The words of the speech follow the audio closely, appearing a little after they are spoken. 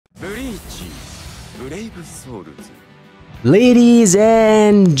Bleach Brave Souls. Ladies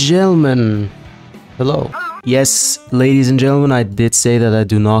and gentlemen, hello. Yes, ladies and gentlemen, I did say that I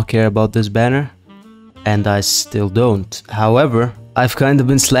do not care about this banner, and I still don't. However, I've kind of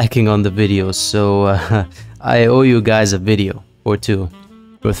been slacking on the videos, so I owe you guys a video, or 2,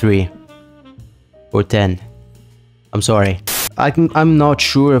 or 3, or 10. I'm sorry. I'm not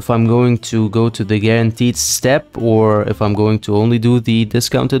sure if I'm going to go to the guaranteed step or if I'm going to only do the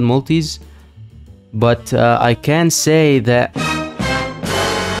discounted multis, but I can say that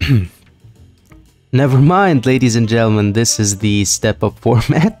never mind, ladies and gentlemen, this is the step up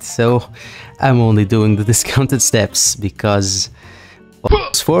format, so I'm only doing the discounted steps because of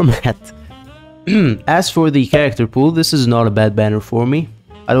this format. As for the character pool, this is not a bad banner for me.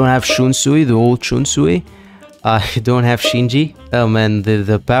 I don't have Shunsui, the old Shunsui. I don't have Shinji. Oh man,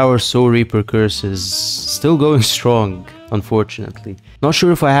 the Power Soul Reaper curse is still going strong, unfortunately. Not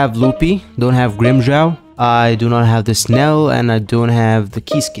sure if I have Lupi, don't have Grimjow, I do not have the Snell, and I don't have the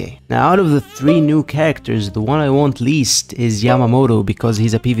Kisuke. Now, out of the 3 new characters, the one I want least is Yamamoto because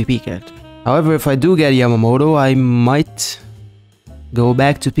he's a PvP character. However, if I do get Yamamoto, I might go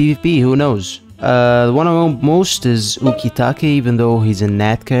back to PvP, who knows. The one I want most is Ukitake, even though he's a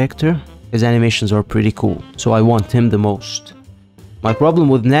Nat character. His animations are pretty cool, so I want him the most. My problem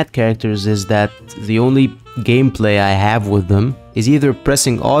with Nat characters is that the only gameplay I have with them is either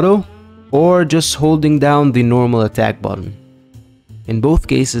pressing auto or just holding down the normal attack button. In both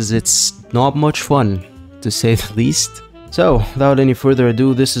cases, it's not much fun, to say the least. So, without any further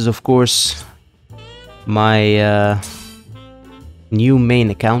ado, this is of course my new main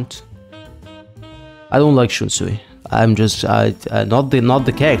account. I don't like Shunsui. I'm just not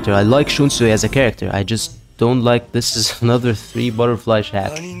the character. I like Shunsui as a character. I just don't like this is another 3 butterfly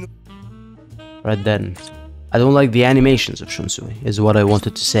hat. Right then. I don't like the animations of Shunsui, is what I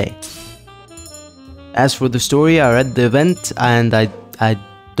wanted to say. As for the story, I read the event and I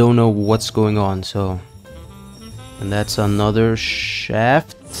don't know what's going on, so. And that's another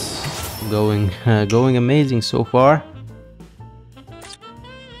shaft. Going amazing so far.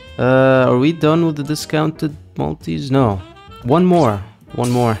 Are we done with the discounted multis? No. One more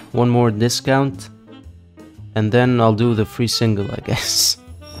discount. And then I'll do the free single, I guess.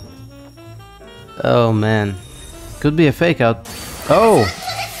 Oh man. Could be a fake out. Oh!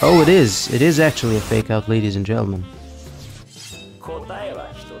 Oh, it is. It is actually a fake out, ladies and gentlemen.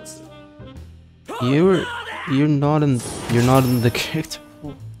 You're not in the character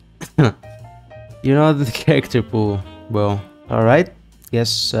pool. You're not in the character pool. Well, alright.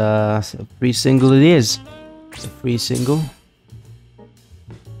 Yes, a free single it is. It's a free single.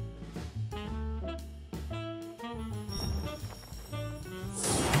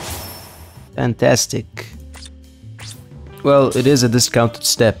 Fantastic. Well, it is a discounted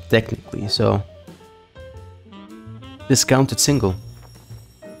step, technically, so... Discounted single.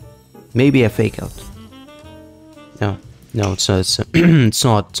 Maybe a fake out. No, it's not,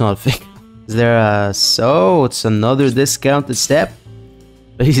 it's not fake. Is there a... So, it's another discounted step?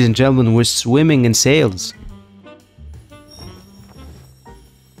 Ladies and gentlemen, we're swimming in sales.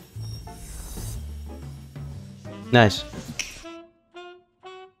 Nice.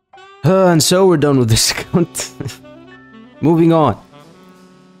 And so we're done with this account. Moving on.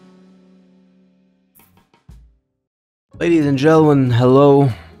 Ladies and gentlemen,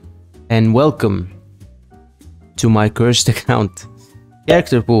 hello and welcome to my cursed account.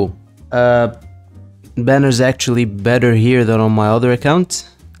 Character pool. Banner's actually better here than on my other account.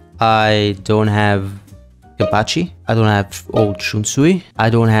 I don't have Kenpachi. I don't have old Shunsui. I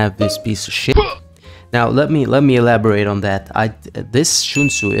don't have this piece of shit. Now let me elaborate on that. This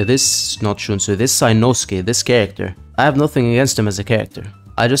Shunsui, this Inosuke, this character, I have nothing against him as a character.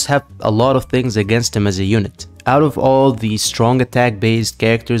 I just have a lot of things against him as a unit. Out of all the strong attack based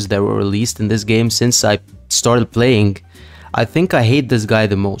characters that were released in this game since I started playing, I think I hate this guy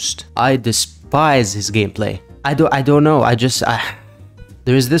the most. I despise his gameplay. I don't know.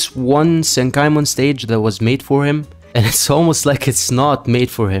 There is this one Senkaimon stage that was made for him, and it's almost like it's not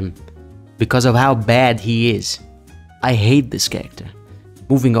made for him because of how bad he is. I hate this character.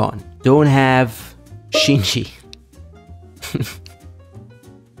 Moving on. Don't have Shinji.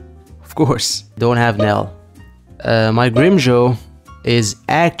 Of course. Don't have Nell. My Grimjow is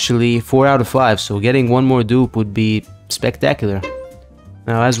actually 4 out of 5, so getting one more dupe would be spectacular.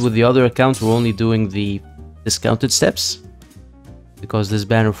 Now, as with the other accounts, we're only doing the discounted steps because this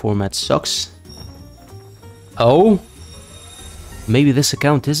banner format sucks. Oh, maybe this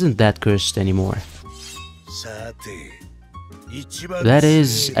account isn't that cursed anymore. That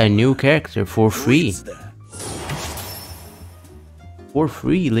is a new character for free. For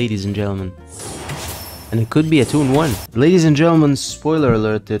free, ladies and gentlemen. And it could be a 2-in-1. Ladies and gentlemen, spoiler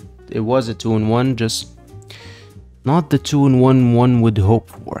alert, it was a 2-in-1, just not the 2-in-1 one would hope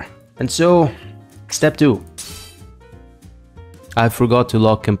for. And so, step 2. I forgot to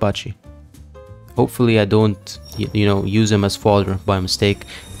lock Kenpachi. Hopefully I don't, you know, use him as fodder by mistake.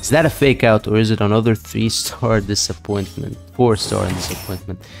 Is that a fake out or is it another 3-star disappointment? 4-star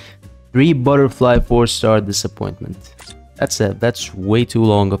disappointment. 3 butterfly 4-star disappointment. That's way too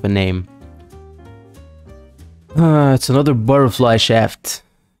long of a name. It's another butterfly shaft.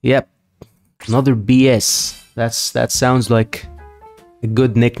 Yep. Another BS. That sounds like a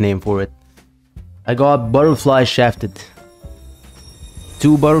good nickname for it. I got butterfly shafted.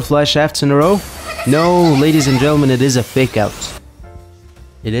 2 butterfly shafts in a row? No, ladies and gentlemen, it is a fake out.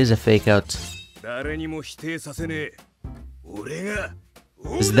 It is a fake out.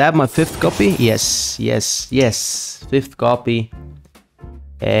 Is that my 5th copy? Yes, yes, yes. 5th copy.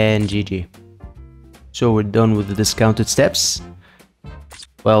 And GG. So we're done with the discounted steps.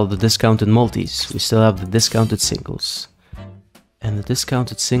 Well, the discounted multis. We still have the discounted singles. And the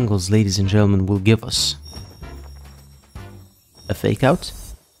discounted singles, ladies and gentlemen, will give us a fake out.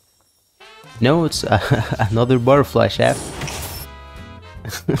 No, it's another butterfly shaft.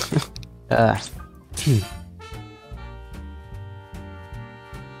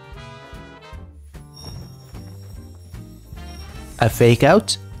 A fake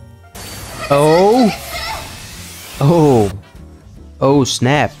out? Oh! Oh! Oh,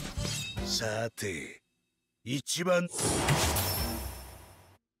 snap!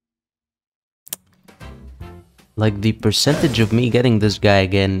 Like, the percentage of me getting this guy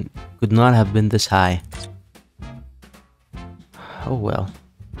again could not have been this high. Oh well.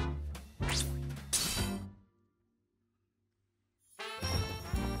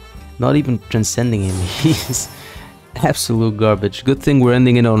 Not even transcending him, he's absolute garbage. Good thing we're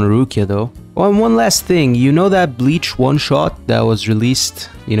ending it on Rukia though. Oh, and one last thing, you know that Bleach one-shot that was released,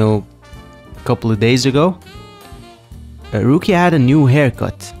 you know, a couple of days ago? Rukia had a new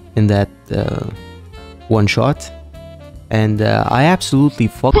haircut in that one shot, and I absolutely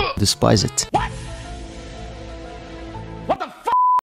despise it. What?